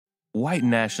White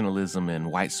nationalism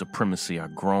and white supremacy are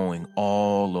growing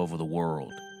all over the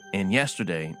world. And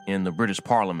yesterday, in the British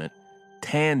Parliament,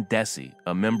 Tan Dessy,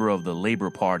 a member of the Labour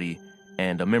Party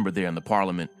and a member there in the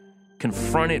Parliament,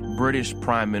 confronted British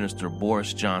Prime Minister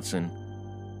Boris Johnson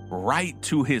right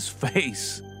to his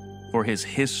face for his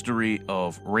history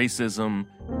of racism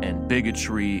and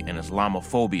bigotry and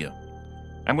Islamophobia.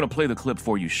 I'm going to play the clip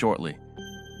for you shortly.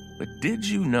 But did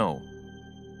you know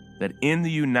that in the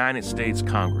United States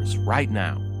Congress right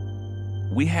now,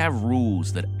 we have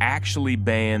rules that actually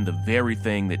ban the very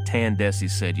thing that Tan Dessy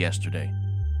said yesterday?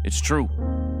 It's true.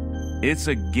 It's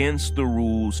against the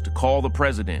rules to call the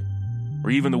president,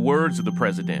 or even the words of the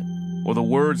president, or the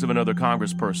words of another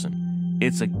congressperson.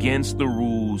 It's against the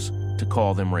rules to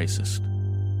call them racist.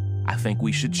 I think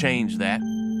we should change that.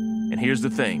 And here's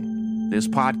the thing. This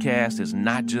podcast is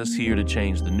not just here to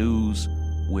change the news.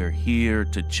 We're here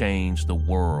to change the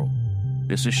world.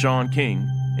 This is Sean King,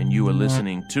 and you are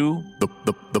listening to The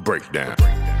Breakdown.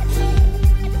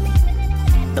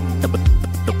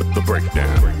 The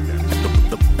Breakdown.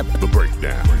 The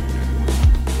Breakdown.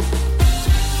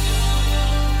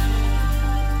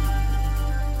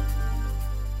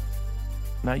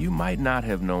 Now, you might not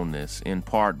have known this, in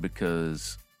part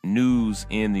because news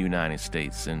in the United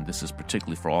States, and this is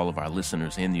particularly for all of our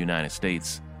listeners in the United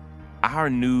States,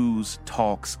 our news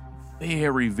talks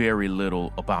very, very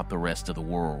little about the rest of the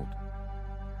world.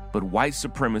 But white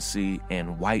supremacy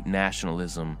and white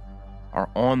nationalism are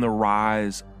on the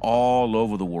rise all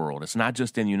over the world. It's not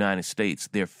just in the United States.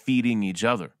 They're feeding each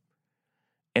other.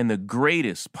 And the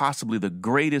greatest, possibly the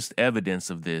greatest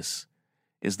evidence of this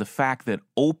is the fact that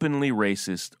openly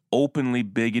racist, openly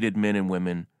bigoted men and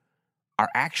women are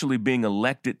actually being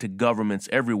elected to governments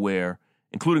everywhere,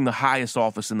 including the highest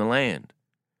office in the land.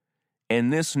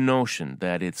 And this notion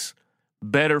that it's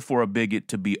better for a bigot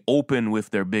to be open with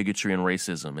their bigotry and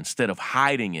racism instead of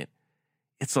hiding it,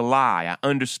 it's a lie. I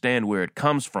understand where it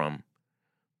comes from.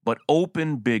 But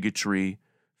open bigotry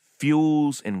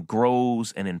fuels and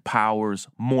grows and empowers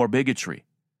more bigotry.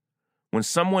 When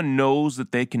someone knows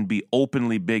that they can be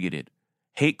openly bigoted,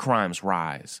 hate crimes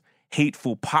rise,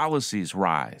 hateful policies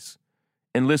rise.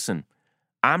 And listen,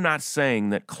 I'm not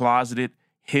saying that closeted,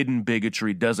 hidden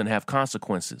bigotry doesn't have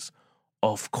consequences.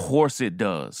 Of course it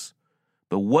does.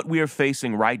 But what we are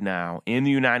facing right now in the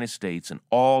United States and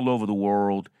all over the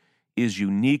world is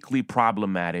uniquely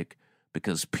problematic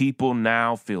because people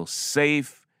now feel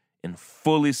safe and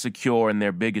fully secure in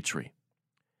their bigotry.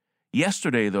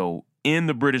 Yesterday, though, in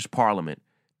the British Parliament,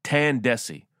 Tan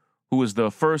Dessy, who is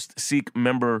the first Sikh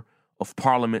member of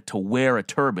Parliament to wear a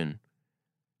turban,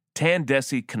 Tan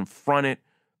Dessy confronted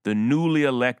the newly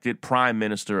elected Prime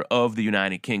Minister of the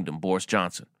United Kingdom, Boris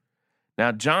Johnson.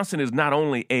 Now, Johnson is not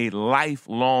only a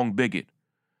lifelong bigot,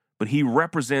 but he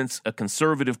represents a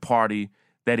conservative party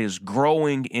that is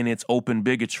growing in its open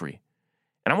bigotry.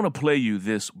 And I want to play you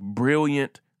this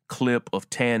brilliant clip of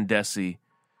Tan Dessy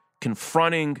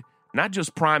confronting not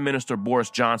just Prime Minister Boris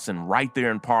Johnson right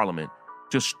there in Parliament,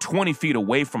 just 20 feet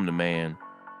away from the man,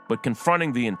 but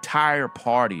confronting the entire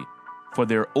party for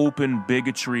their open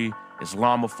bigotry,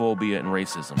 Islamophobia, and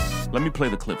racism. Let me play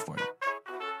the clip for you.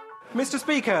 Mr.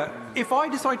 Speaker, if I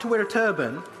decide to wear a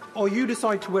turban, or you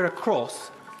decide to wear a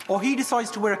cross, or he decides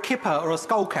to wear a kippah or a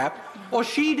skull cap, or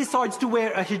she decides to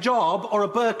wear a hijab or a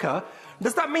burqa,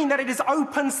 does that mean that it is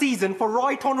open season for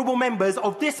right honourable members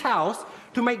of this House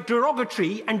to make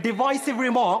derogatory and divisive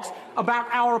remarks about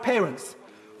our appearance?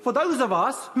 For those of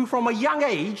us who from a young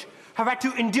age have had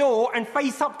to endure and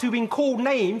face up to being called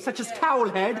names such as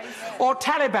Towelhead or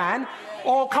Taliban,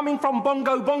 or coming from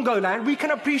Bongo land, we can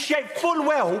appreciate full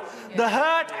well the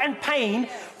hurt and pain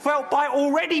felt by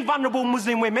already vulnerable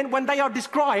Muslim women when they are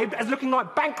described as looking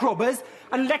like bank robbers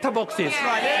and letterboxes.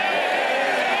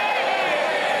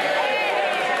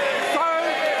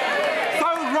 So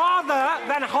rather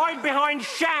than hide behind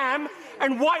sham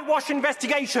and whitewash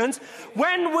investigations,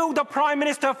 when will the Prime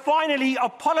Minister finally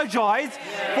apologise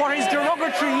for his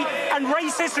derogatory and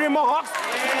racist remarks,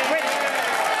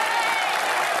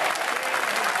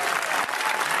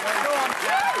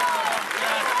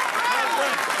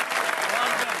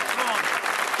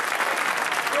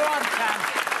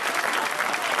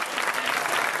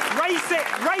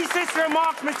 racist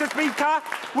remarks, Mr. Speaker,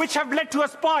 which have led to a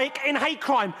spike in hate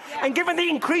crime? And given the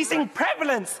increasing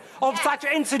prevalence of such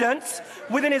incidents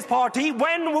within his party,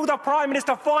 when will the Prime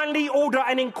Minister finally order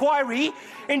an inquiry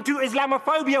into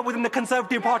Islamophobia within the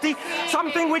Conservative Party,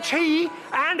 something which he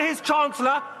and his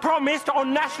Chancellor promised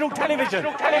on national television?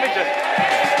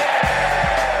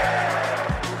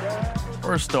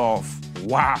 First off,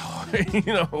 wow,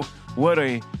 what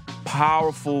a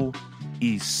powerful,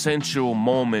 essential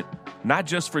moment not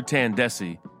just for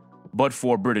Tandesi, but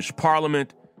for British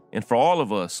Parliament and for all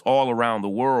of us all around the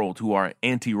world who are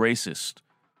anti-racist,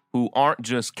 who aren't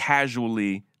just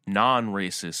casually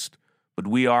non-racist, but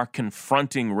we are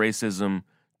confronting racism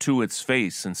to its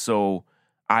face. And so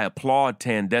I applaud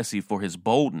Tandesi for his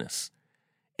boldness.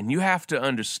 And you have to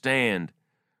understand,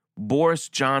 Boris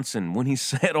Johnson, when he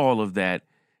said all of that,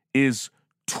 is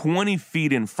 20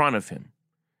 feet in front of him.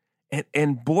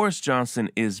 And Boris Johnson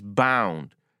is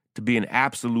bound to be an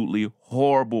absolutely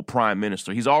horrible prime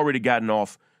minister. He's already gotten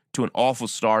off to an awful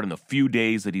start in the few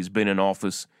days that he's been in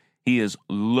office. He is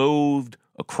loathed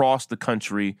across the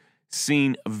country,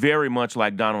 seen very much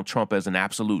like Donald Trump as an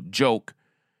absolute joke.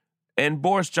 And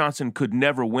Boris Johnson could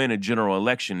never win a general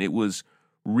election. It was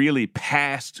really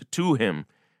passed to him.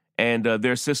 And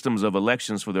their systems of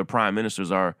elections for their prime ministers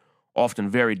are often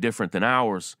very different than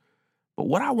ours. But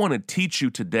what I want to teach you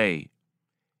today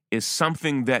is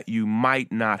something that you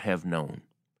might not have known.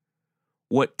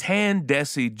 What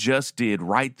Tandesi just did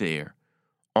right there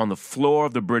on the floor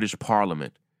of the British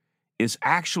Parliament is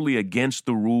actually against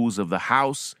the rules of the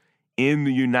House in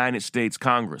the United States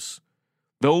Congress.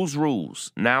 Those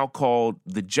rules, now called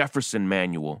the Jefferson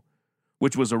Manual,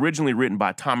 which was originally written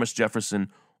by Thomas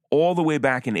Jefferson all the way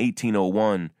back in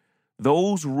 1801,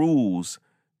 those rules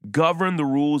govern the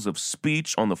rules of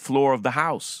speech on the floor of the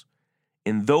House.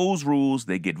 In those rules,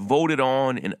 they get voted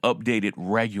on and updated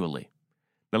regularly.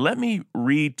 Now, let me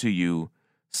read to you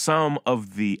some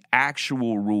of the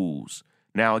actual rules.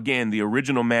 Now, again, the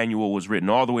original manual was written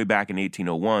all the way back in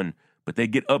 1801, but they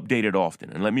get updated often.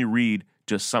 And let me read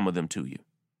just some of them to you.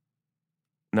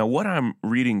 Now, what I'm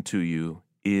reading to you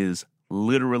is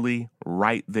literally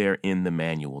right there in the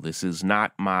manual. This is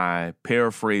not my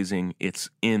paraphrasing. It's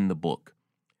in the book.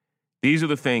 These are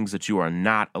the things that you are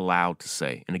not allowed to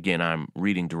say. And again, I'm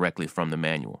reading directly from the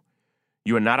manual.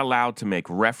 You are not allowed to make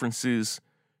references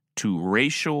to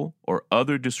racial or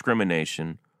other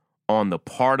discrimination on the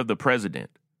part of the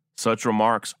president. Such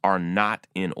remarks are not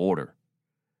in order.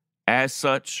 As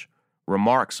such,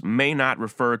 remarks may not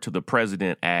refer to the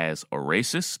president as a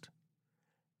racist,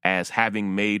 as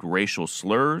having made racial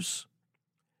slurs,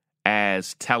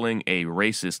 as telling a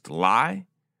racist lie.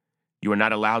 You are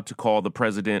not allowed to call the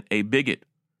president a bigot.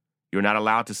 You're not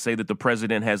allowed to say that the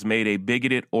president has made a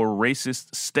bigoted or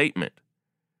racist statement.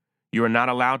 You are not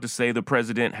allowed to say the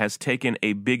president has taken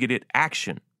a bigoted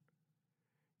action.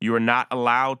 You are not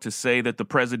allowed to say that the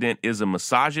president is a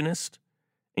misogynist,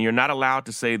 and you're not allowed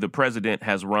to say the president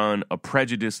has run a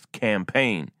prejudiced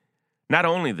campaign. Not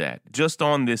only that, just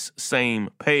on this same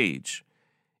page,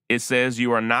 it says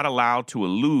you are not allowed to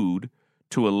allude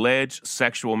to alleged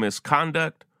sexual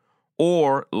misconduct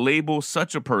or label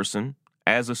such a person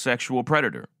as a sexual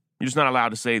predator. You're just not allowed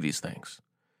to say these things.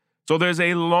 So there's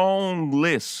a long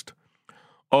list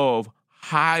of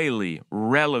highly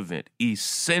relevant,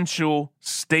 essential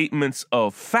statements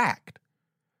of fact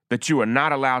that you are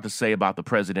not allowed to say about the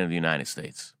President of the United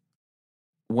States.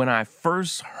 When I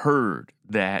first heard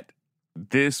that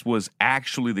this was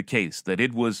actually the case, that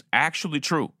it was actually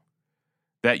true,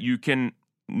 that you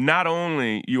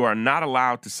are not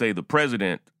allowed to say the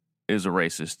president is a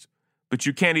racist, but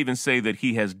you can't even say that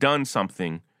he has done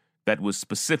something that was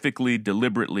specifically,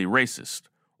 deliberately racist,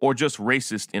 or just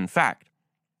racist in fact,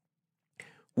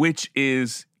 which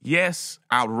is, yes,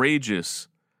 outrageous,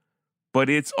 but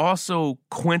it's also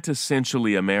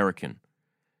quintessentially American,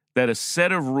 that a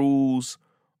set of rules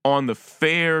on the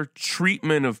fair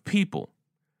treatment of people,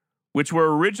 which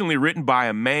were originally written by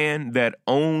a man that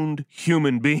owned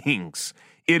human beings.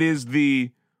 It is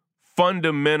the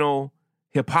fundamental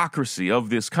hypocrisy of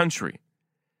this country,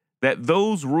 that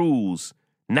those rules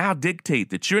now dictate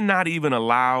that you're not even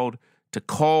allowed to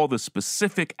call the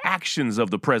specific actions of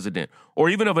the president or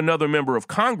even of another member of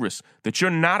Congress, that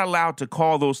you're not allowed to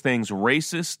call those things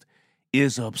racist,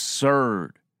 is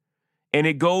absurd. And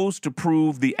it goes to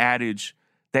prove the adage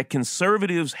that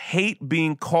conservatives hate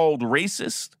being called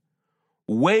racist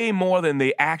way more than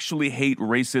they actually hate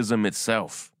racism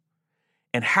itself.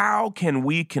 And how can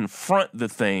we confront the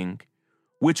thing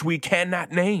which we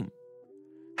cannot name?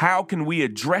 How can we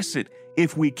address it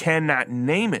if we cannot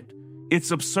name it?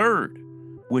 It's absurd.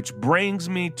 Which brings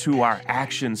me to our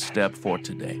action step for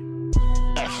today.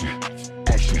 Action,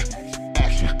 action,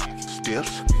 action,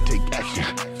 steps, take action,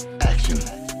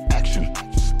 action,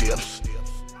 steps.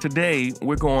 Today,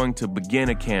 we're going to begin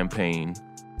a campaign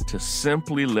to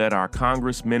simply let our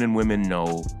congressmen and women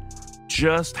know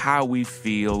just how we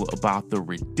feel about the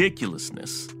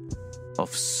ridiculousness of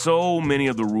so many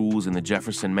of the rules in the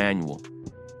Jefferson Manual.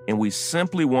 And we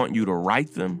simply want you to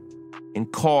write them and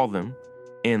call them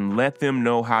and let them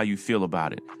know how you feel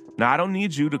about it. Now, I don't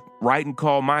need you to write and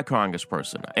call my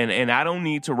congressperson, and I don't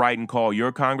need to write and call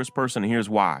your congressperson, and here's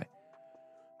why.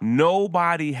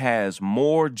 Nobody has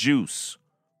more juice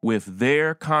with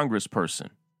their congressperson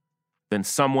than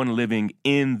someone living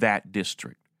in that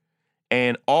district.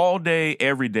 And all day,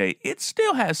 every day, it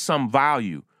still has some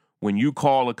value when you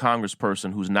call a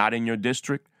congressperson who's not in your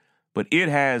district, but it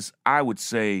has, I would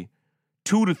say,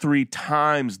 2 to 3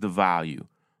 times the value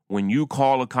when you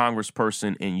call a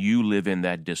congressperson and you live in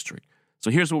that district.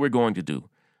 So here's what we're going to do.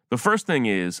 The first thing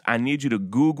is I need you to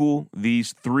Google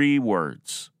these 3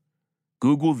 words.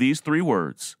 Google these 3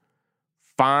 words.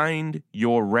 Find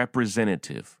your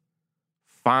representative.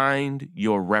 Find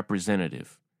your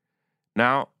representative.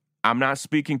 Now, I'm not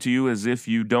speaking to you as if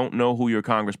you don't know who your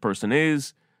congressperson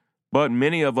is, but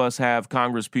many of us have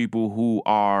congresspeople who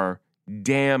are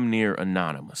damn near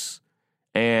anonymous,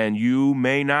 and you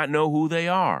may not know who they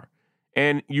are,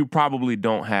 and you probably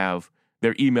don't have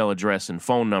their email address and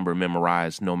phone number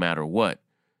memorized no matter what.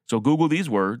 So Google these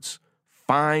words,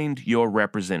 find your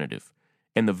representative.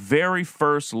 And the very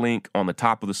first link on the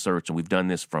top of the search, and we've done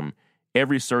this from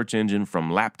every search engine, from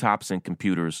laptops and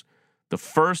computers, the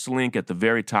first link at the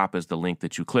very top is the link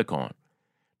that you click on.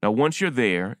 Now, once you're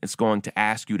there, it's going to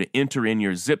ask you to enter in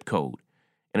your zip code.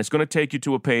 And it's going to take you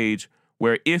to a page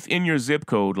where if in your zip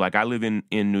code, like I live in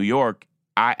New York,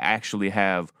 I actually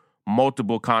have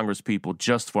multiple congresspeople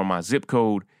just for my zip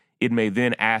code, it may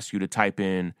then ask you to type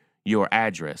in your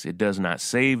address. It does not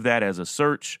save that as a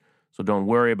search, so don't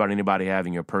worry about anybody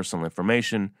having your personal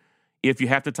information. If you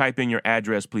have to type in your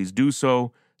address, please do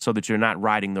so that you're not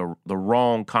writing the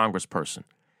wrong congressperson.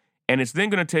 And it's then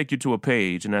going to take you to a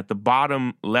page, and at the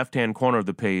bottom left-hand corner of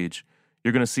the page,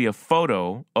 you're going to see a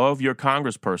photo of your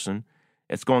congressperson.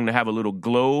 It's going to have a little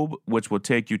globe, which will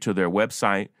take you to their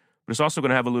website, but it's also going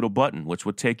to have a little button, which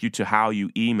will take you to how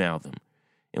you email them.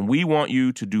 And we want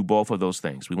you to do both of those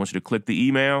things. We want you to click the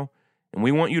email, and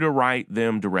we want you to write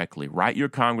them directly. Write your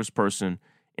congressperson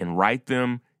and write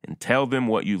them and tell them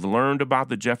what you've learned about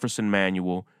the Jefferson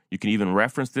Manual. You can even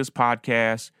reference this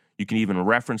podcast. You can even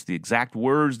reference the exact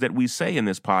words that we say in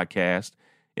this podcast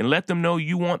and let them know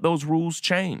you want those rules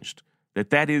changed,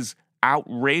 that is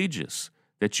outrageous,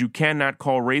 that you cannot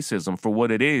call racism for what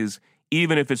it is,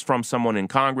 even if it's from someone in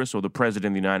Congress or the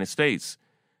President of the United States.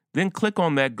 Then click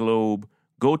on that globe,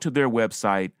 go to their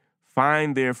website,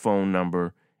 find their phone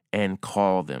number, and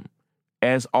call them.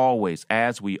 As always,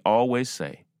 as we always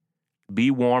say, be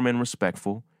warm and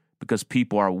respectful, because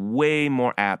people are way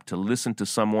more apt to listen to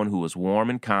someone who is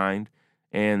warm and kind,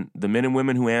 and the men and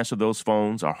women who answer those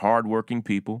phones are hardworking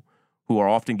people who are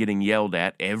often getting yelled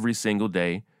at every single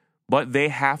day, but they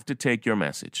have to take your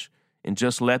message and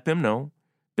just let them know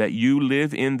that you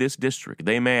live in this district.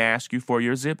 They may ask you for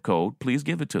your zip code. Please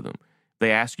give it to them.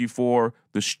 They ask you for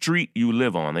the street you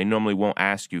live on. They normally won't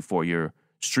ask you for your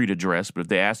street address, but if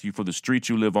they ask you for the street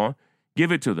you live on,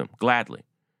 give it to them gladly.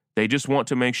 They just want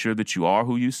to make sure that you are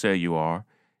who you say you are,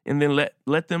 and then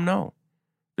let them know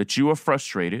that you are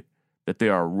frustrated, that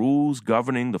there are rules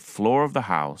governing the floor of the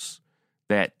House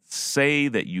that say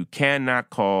that you cannot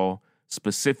call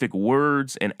specific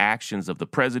words and actions of the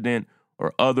president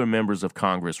or other members of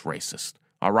Congress racist.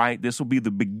 All right? This will be the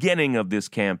beginning of this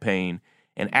campaign,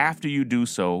 and after you do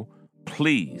so,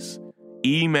 please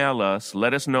email us.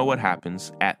 Let us know what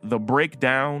happens at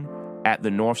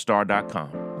thebreakdown@thenorthstar.com.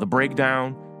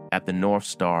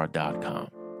 thebreakdown@thenorthstar.com.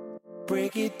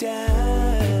 Break it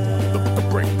down. The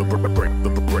breakdown.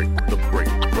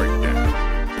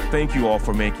 Thank you all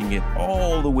for making it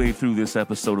all the way through this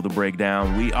episode of The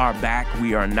Breakdown. We are back.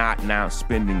 We are not now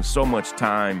spending so much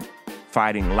time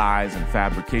fighting lies and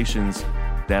fabrications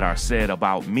that are said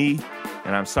about me.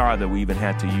 And I'm sorry that we even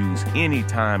had to use any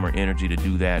time or energy to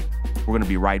do that. We're going to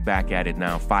be right back at it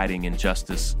now, fighting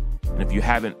injustice. And if you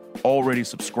haven't already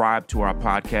subscribed to our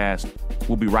podcast,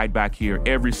 we'll be right back here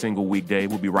every single weekday.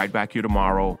 We'll be right back here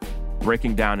tomorrow,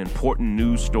 breaking down important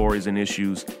news stories and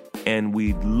issues. And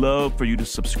we'd love for you to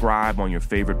subscribe on your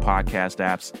favorite podcast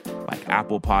apps like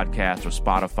Apple Podcasts or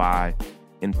Spotify.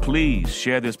 And please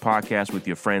share this podcast with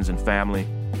your friends and family,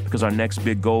 because our next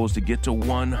big goal is to get to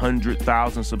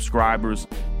 100,000 subscribers,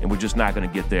 and we're just not going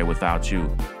to get there without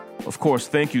you. Of course,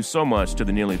 thank you so much to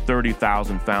the nearly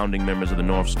 30,000 founding members of the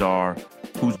North Star,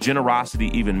 whose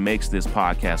generosity even makes this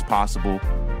podcast possible.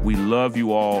 We love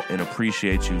you all and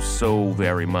appreciate you so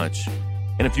very much.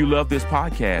 And if you love this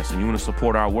podcast and you want to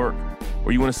support our work,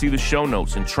 or you want to see the show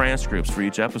notes and transcripts for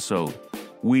each episode,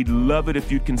 we'd love it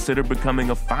if you'd consider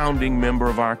becoming a founding member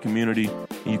of our community,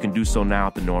 and you can do so now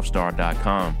at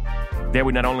thenorthstar.com. There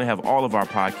we not only have all of our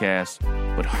podcasts,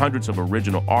 but hundreds of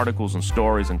original articles and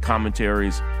stories and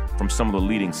commentaries from some of the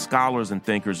leading scholars and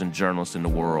thinkers and journalists in the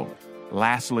world.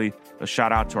 Lastly, a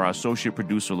shout out to our associate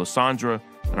producer, Lysandra,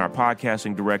 and our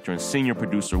podcasting director and senior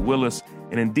producer, Willis,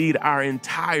 and indeed our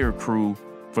entire crew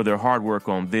for their hard work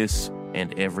on this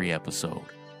and every episode.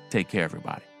 Take care,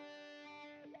 everybody.